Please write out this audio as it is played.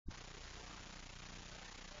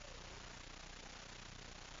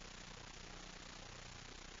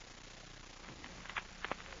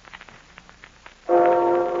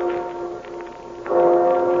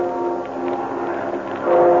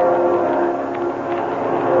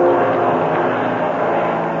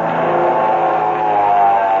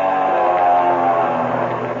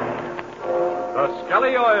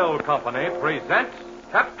Company presents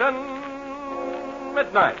Captain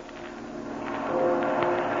Midnight.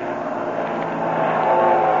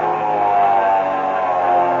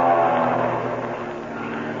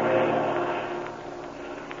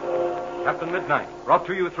 Captain Midnight, brought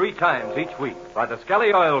to you 3 times each week by the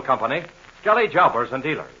Skelly Oil Company, Skelly Jobbers and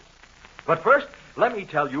Dealers. But first, let me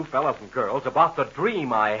tell you fellas and girls about the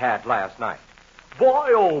dream I had last night.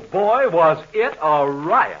 Boy, oh boy, was it a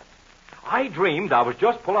riot. I dreamed I was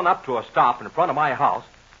just pulling up to a stop in front of my house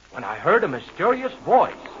when I heard a mysterious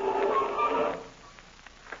voice.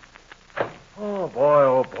 Oh,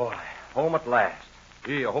 boy. Home at last.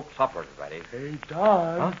 Gee, I hope supper's ready. Hey,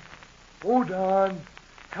 Don. Huh? Oh, Don,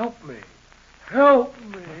 help me. Help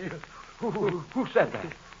me. Who said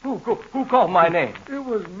that? Who called my name? It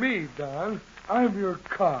was me, Don. I'm your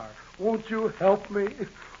car. Won't you help me?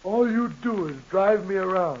 All you do is drive me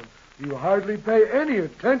around. You hardly pay any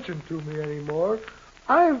attention to me anymore.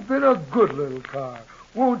 I've been a good little car.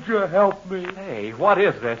 Won't you help me? Hey, what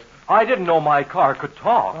is this? I didn't know my car could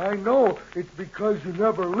talk. I know. It's because you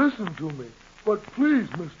never listen to me. But please,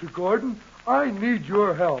 Mr. Gordon, I need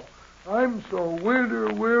your help. I'm so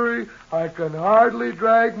winter-weary, I can hardly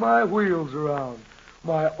drag my wheels around.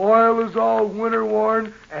 My oil is all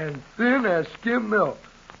winter-worn and thin as skim milk.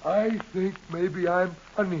 I think maybe I'm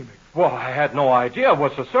anemic. Well, I had no idea it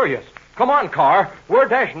was so serious. Come on, car. We're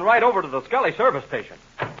dashing right over to the Skelly service station.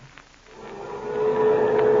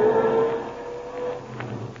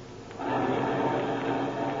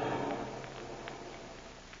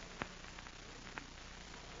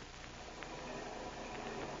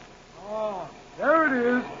 There it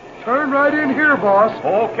is. Turn right in here, boss.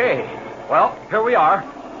 Okay. Well, here we are.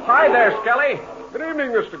 Hi there, Skelly. Good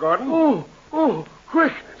evening, Mr. Gordon. Oh,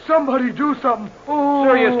 quick. Somebody do something. Oh.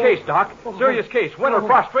 Serious case, Doc. Serious case. Winter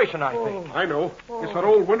prostration, I think. I know. It's that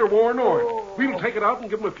old winter-worn oil. We'll take it out and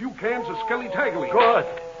give him a few cans of Skelly Tagaline. Good.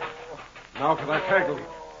 Now for that Tagaline.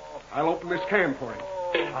 I'll open this can for him.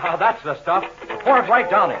 Ah, that's the stuff. Pour it right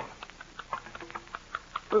down in.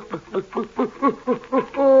 Oh,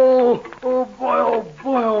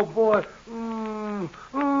 boy.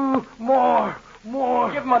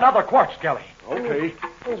 More. Give him another quart, Skelly. Okay.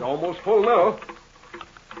 It's almost full now.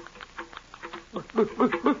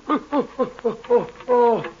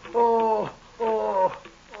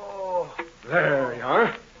 There you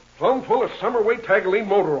are. Plumb full of summer-weight Tagaline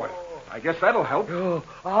motor oil. I guess that'll help. Oh,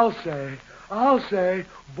 I'll say,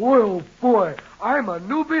 boy, oh, boy, I'm a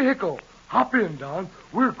new vehicle. Hop in, Don.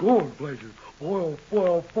 We're going places. Boy,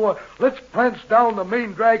 oh, boy. Let's prance down the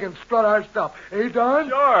main drag and strut our stuff. Eh, Don?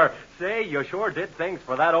 Sure. Say, you sure did things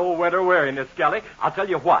for that old winter weariness, Skelly. I'll tell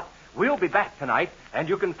you what. We'll be back tonight, and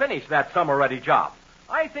you can finish that summer-ready job.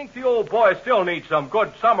 I think the old boy still needs some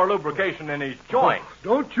good summer lubrication in his joints.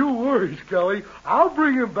 Don't you worry, Skelly. I'll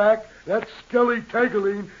bring him back. That Skelly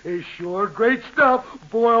Tagaline is sure great stuff.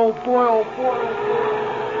 Boy, oh, boy, oh, boy.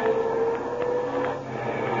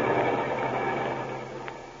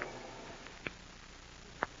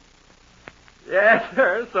 Yes,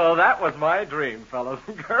 sir. So that was my dream, fellows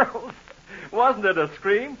and girls. Wasn't it a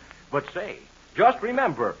scream? But say, just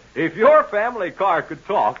remember, if your family car could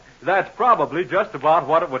talk, that's probably just about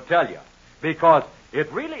what it would tell you. Because it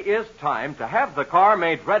really is time to have the car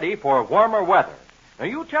made ready for warmer weather. Now,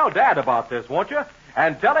 you tell Dad about this, won't you?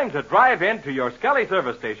 And tell him to drive into your Skelly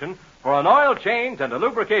service station for an oil change and a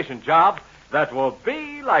lubrication job that will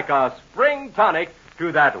be like a spring tonic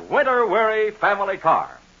to that winter-weary family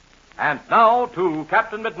car. And now to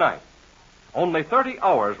Captain Midnight. Only 30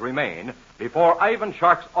 hours remain before Ivan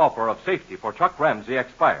Shark's offer of safety for Chuck Ramsey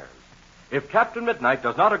expires. If Captain Midnight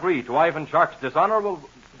does not agree to Ivan Shark's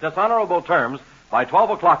dishonorable terms by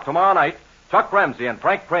 12 o'clock tomorrow night, Chuck Ramsey and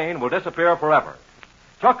Frank Crane will disappear forever.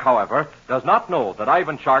 Chuck, however, does not know that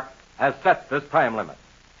Ivan Shark has set this time limit.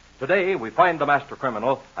 Today, we find the master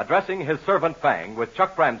criminal addressing his servant Fang with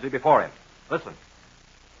Chuck Ramsey before him. Listen.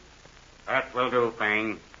 That will do,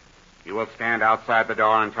 Fang. You will stand outside the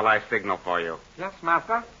door until I signal for you. Yes,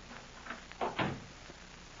 Master.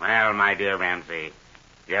 Well, my dear Ramsey,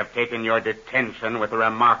 you have taken your detention with a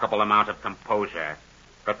remarkable amount of composure.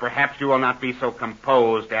 But perhaps you will not be so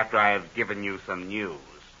composed after I have given you some news.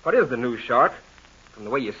 What is the news, Shark? From the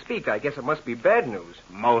way you speak, I guess it must be bad news.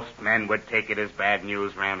 Most men would take it as bad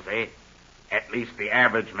news, Ramsey. At least the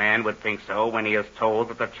average man would think so when he is told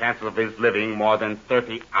that the chances of his living more than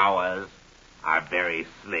 30 hours are very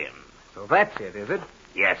slim. So that's it, is it?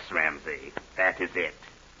 Yes, Ramsey, that is it.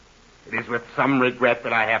 It is with some regret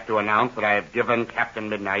that I have to announce that I have given Captain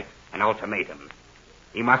Midnight an ultimatum.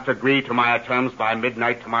 He must agree to my terms by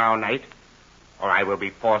midnight tomorrow night, or I will be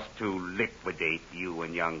forced to liquidate you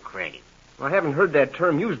and young Crane. I haven't heard that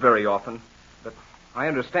term used very often, but I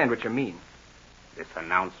understand what you mean. This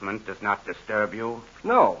announcement does not disturb you?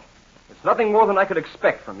 No. It's nothing more than I could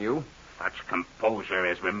expect from you. Such composure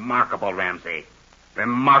is remarkable, Ramsey.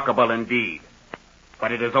 Remarkable indeed.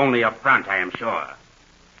 But it is only a front, I am sure.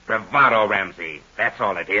 Bravado, Ramsey. That's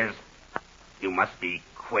all it is. You must be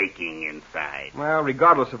quaking inside. Well,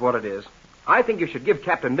 regardless of what it is, I think you should give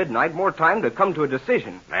Captain Midnight more time to come to a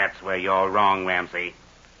decision. That's where you're wrong, Ramsey.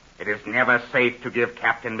 It is never safe to give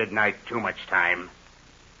Captain Midnight too much time.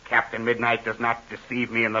 Captain Midnight does not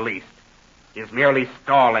deceive me in the least. He is merely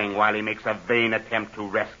stalling while he makes a vain attempt to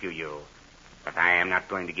rescue you. But I am not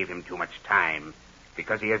going to give him too much time,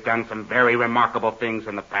 because he has done some very remarkable things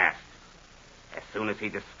in the past. As soon as he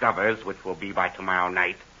discovers, which will be by tomorrow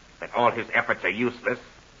night, that all his efforts are useless,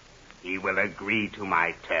 he will agree to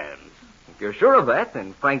my terms. If you're sure of that,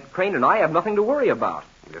 then Frank Crane and I have nothing to worry about.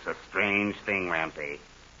 It is a strange thing, Ramsey.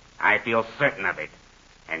 I feel certain of it,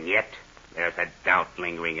 and yet there's a doubt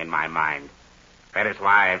lingering in my mind. That is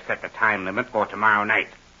why I've set the time limit for tomorrow night.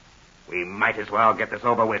 We might as well get this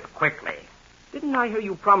over with quickly. Didn't I hear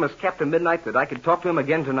you promise Captain Midnight that I could talk to him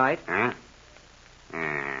again tonight? Huh?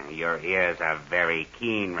 Your ears are very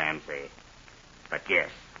keen, Ramsey. But yes,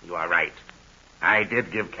 you are right. I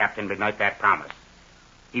did give Captain Midnight that promise.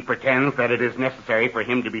 He pretends that it is necessary for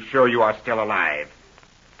him to be sure you are still alive.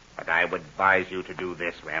 But I would advise you to do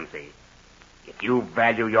this, Ramsey. If you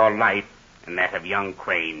value your life and that of young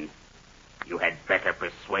Crane, you had better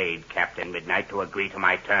persuade Captain Midnight to agree to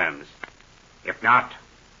my terms. If not,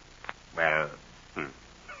 well,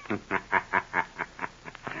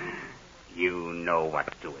 you know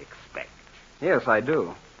what to expect. Yes, I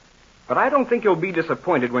do. But I don't think you'll be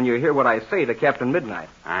disappointed when you hear what I say to Captain Midnight.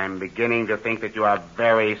 I'm beginning to think that you are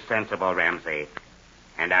very sensible, Ramsey.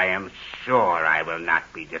 And I am sure I will not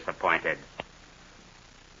be disappointed.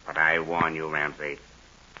 But I warn you, Ramsey,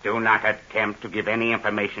 do not attempt to give any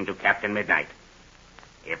information to Captain Midnight.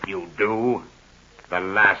 If you do, the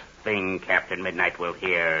last thing Captain Midnight will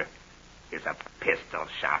hear is a pistol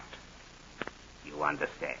shot. You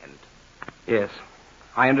understand? Yes,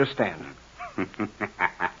 I understand.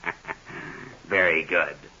 Very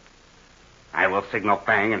good. I will signal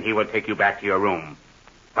Fang, and he will take you back to your room.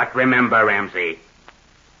 But remember, Ramsey,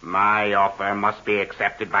 my offer must be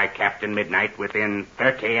accepted by Captain Midnight within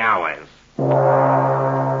 30 hours.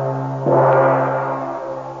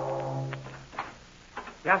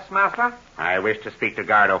 Yes, Master? I wish to speak to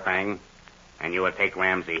Gardo, Fang, and you will take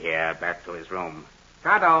Ramsey here back to his room.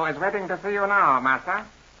 Gardo is waiting to see you now, Master.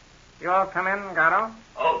 You'll come in, Gardo.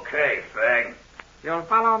 Okay, Fang. You'll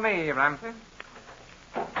follow me, Ramsey.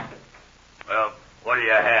 Well, what do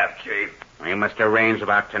you have, Chief? We must arrange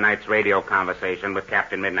about tonight's radio conversation with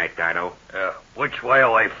Captain Midnight, Gardo. Which way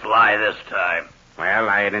will we fly this time? Well,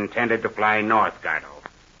 I had intended to fly north, Gardo.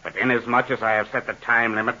 But inasmuch as I have set the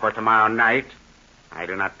time limit for tomorrow night, I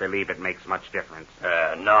do not believe it makes much difference.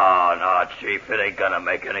 No, Chief. It ain't gonna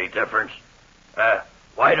make any difference.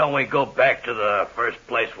 Why don't we go back to the first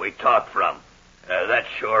place we talked from? That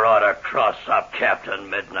sure ought to cross up Captain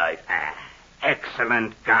Midnight.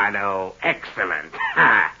 Excellent, Gardo. Excellent.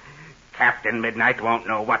 Captain Midnight won't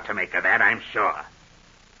know what to make of that, I'm sure.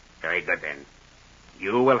 Very good, then.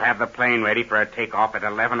 You will have the plane ready for a takeoff at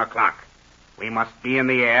 11 o'clock. We must be in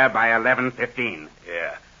the air by 11:15.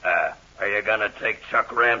 Yeah. Are you gonna take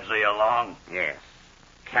Chuck Ramsey along? Yes.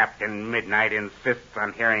 Captain Midnight insists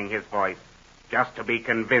on hearing his voice, just to be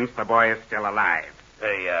convinced the boy is still alive.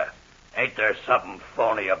 Hey, ain't there something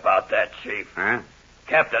phony about that, Chief? Huh?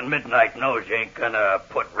 Captain Midnight knows you ain't gonna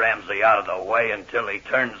put Ramsey out of the way until he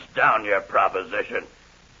turns down your proposition.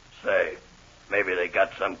 Say, maybe they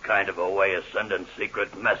got some kind of a way of sending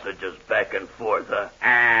secret messages back and forth, huh?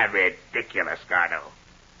 Ridiculous, Gardo.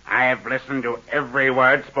 I have listened to every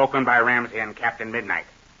word spoken by Ramsey and Captain Midnight,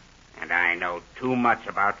 and I know too much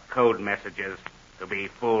about code messages to be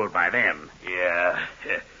fooled by them. Yeah,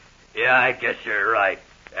 I guess you're right.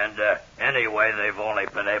 And anyway, they've only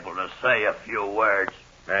been able to say a few words.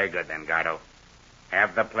 Very good, then, Gardo.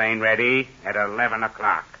 Have the plane ready at 11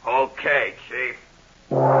 o'clock. Okay, Chief.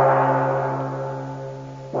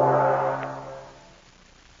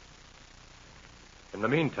 In the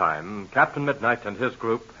meantime, Captain Midnight and his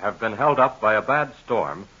group have been held up by a bad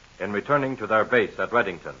storm in returning to their base at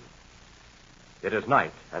Reddington. It is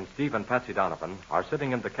night, and Steve and Patsy Donovan are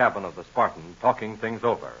sitting in the cabin of the Spartan talking things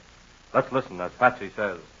over. Let's listen as Patsy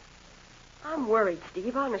says. I'm worried,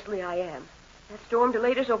 Steve. Honestly, I am. That storm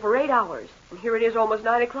delayed us over 8 hours. And here it is almost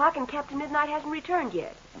 9 o'clock, and Captain Midnight hasn't returned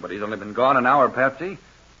yet. But he's only been gone an hour, Patsy.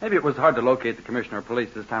 Maybe it was hard to locate the Commissioner of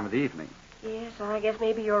Police this time of the evening. Yes, I guess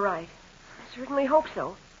maybe you're right. I certainly hope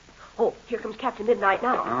so. Oh, here comes Captain Midnight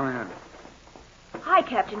now. Oh, yeah. Hi,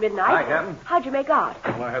 Captain Midnight. Hi, Captain. How'd you make out?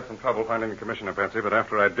 Well, I had some trouble finding the commissioner, Patsy, but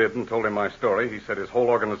after I did and told him my story, he said his whole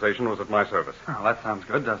organization was at my service. Well, that sounds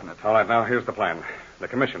good, doesn't it? All right, now, here's the plan. The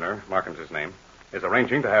commissioner, Markham's his name, is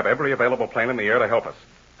arranging to have every available plane in the air to help us.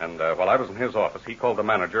 And while I was in his office, he called the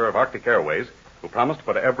manager of Arctic Airways, who promised to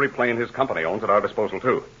put every plane his company owns at our disposal,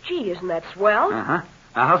 too. Gee, isn't that swell? Uh-huh.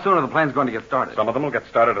 Now, how soon are the planes going to get started? Some of them will get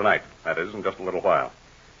started tonight. That is, in just a little while.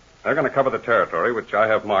 They're going to cover the territory which I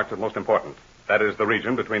have marked as most important. That is the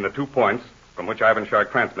region between the 2 points from which Ivan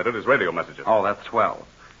Shark transmitted his radio messages. Oh, that's swell.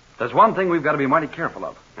 There's one thing we've got to be mighty careful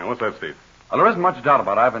of. Now, what's that, Steve? Well, there isn't much doubt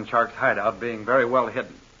about Ivan Shark's hideout being very well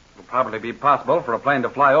hidden. It'll probably be possible for a plane to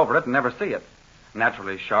fly over it and never see it.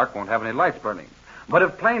 Naturally, Shark won't have any lights burning. But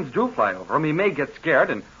if planes do fly over him, he may get scared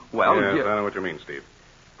and, well... Yes, I know what you mean, Steve.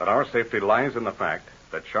 But our safety lies in the fact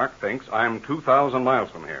that Shark thinks I'm 2,000 miles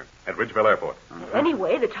from here, at Ridgeville Airport.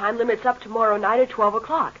 Anyway, the time limit's up tomorrow night at 12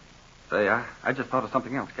 o'clock. Say, I just thought of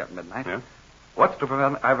something else, Captain Midnight. Yeah? What's to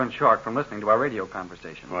prevent Ivan Shark from listening to our radio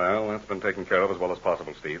conversation? Well, that's been taken care of as well as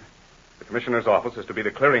possible, Steve. The commissioner's office is to be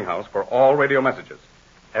the clearinghouse for all radio messages.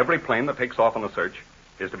 Every plane that takes off on the search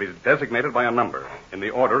is to be designated by a number in the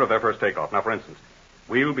order of their first takeoff. Now, for instance,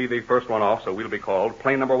 we'll be the first one off, so we'll be called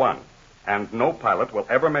plane number 1. And no pilot will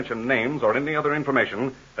ever mention names or any other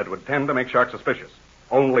information that would tend to make Shark suspicious.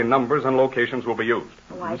 Only numbers and locations will be used.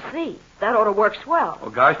 Oh, I see. That ought to work swell. Oh,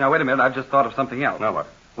 gosh, now, wait a minute. I've just thought of something else. Now what?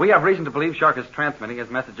 We have reason to believe Shark is transmitting his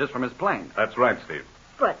messages from his plane. That's right, Steve.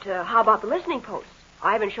 But how about the listening posts?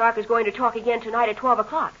 Ivan Shark is going to talk again tonight at 12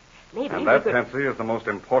 o'clock. Maybe And we that, could... Patsy, is the most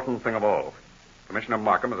important thing of all. Commissioner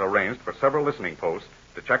Markham has arranged for several listening posts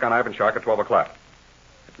to check on Ivan Shark at 12 o'clock.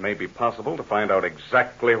 It may be possible to find out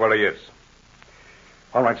exactly where he is.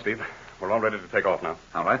 All right, Steve. We're all ready to take off now.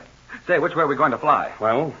 All right. Say, which way are we going to fly?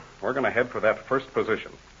 Well, we're going to head for that first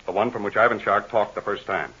position, the one from which Ivan Shark talked the first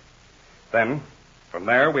time. Then, from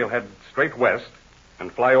there, we'll head straight west and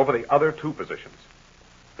fly over the other 2 positions.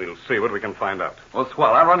 We'll see what we can find out. Well,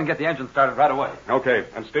 swell. I'll run and get the engine started right away. Okay,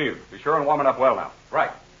 and Steve, be sure and warm it up well now.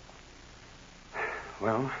 Right.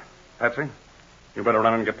 Well, Patsy, you better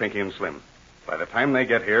run and get Pinky and Slim. By the time they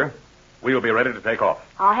get here, we'll be ready to take off.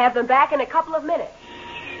 I'll have them back in a couple of minutes.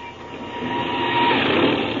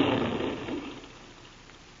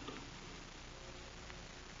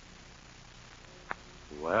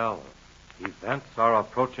 Well, events are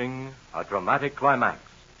approaching a dramatic climax.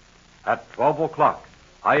 At 12 o'clock,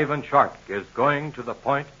 Ivan Shark is going to the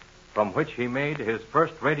point from which he made his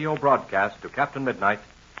first radio broadcast to Captain Midnight,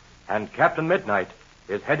 and Captain Midnight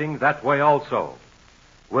is heading that way also.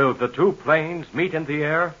 Will the 2 planes meet in the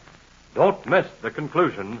air? Don't miss the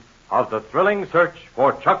conclusion of the thrilling search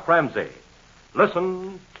for Chuck Ramsey.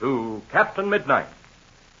 Listen to Captain Midnight.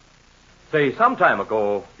 Say, some time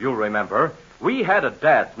ago, you'll remember, we had a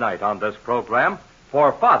dad's night on this program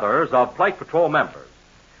for fathers of Flight Patrol members.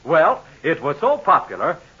 Well, it was so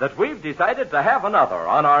popular that we've decided to have another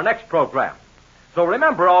on our next program. So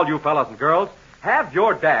remember, all you fellas and girls, have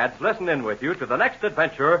your dads listen in with you to the next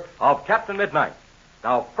adventure of Captain Midnight.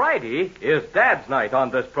 Now, Friday is Dad's night on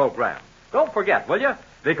this program. Don't forget, will you?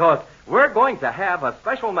 Because we're going to have a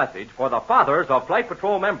special message for the fathers of Flight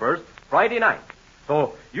Patrol members Friday night.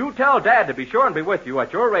 So you tell Dad to be sure and be with you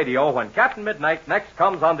at your radio when Captain Midnight next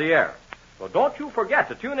comes on the air. So don't you forget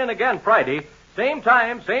to tune in again Friday, same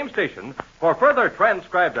time, same station, for further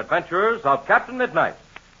transcribed adventures of Captain Midnight.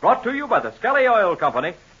 Brought to you by the Skelly Oil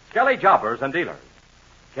Company, Skelly Jobbers and Dealers.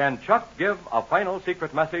 Can Chuck give a final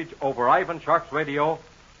secret message over Ivan Shark's radio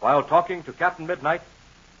while talking to Captain Midnight?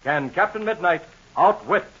 Can Captain Midnight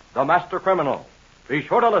outwit the master criminal? Be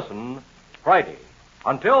sure to listen Friday.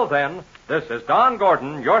 Until then, this is Don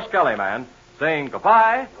Gordon, your Skelly Man, saying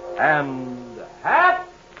goodbye and happy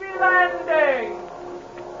landing!